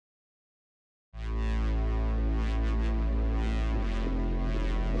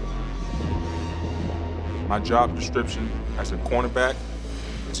My job description as a cornerback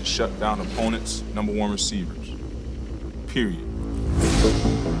is to shut down opponents' #1 receivers. Period.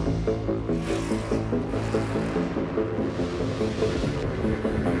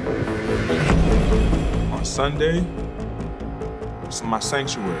 On Sunday, this is my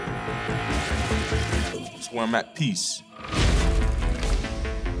sanctuary. It's where I'm at peace.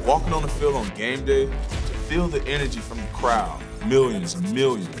 Walking on the field on game day, to feel the energy from the crowd, millions and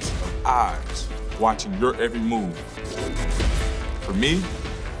millions of eyes watching your every move. For me,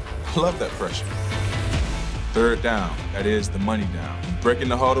 I love that pressure. Third down, that is the money down. You break in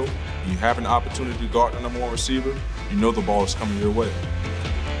the huddle, you have an opportunity to guard the #1 receiver, you know the ball is coming your way.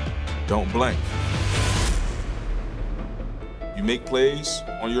 Don't blink. You make plays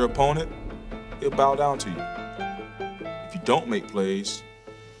on your opponent, he'll bow down to you. If you don't make plays,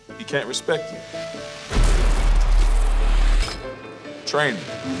 he can't respect you. Training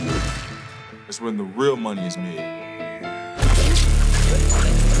is when the real money is made.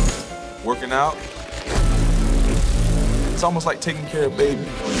 Working out, it's almost like taking care of baby.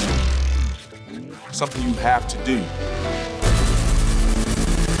 Something you have to do.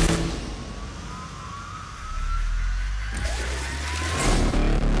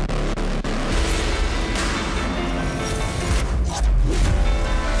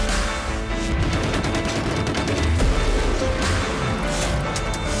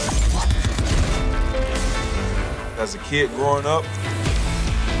 As a kid growing up,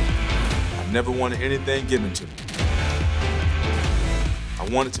 I never wanted anything given to me. I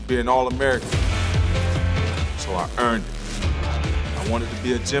wanted to be an All-American, so I earned it. I wanted to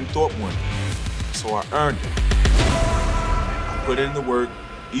be a Jim Thorpe winner, so I earned it. I put in the work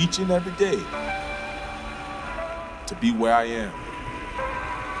each and every day to be where I am.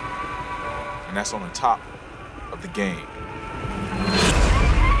 And that's on the top of the game.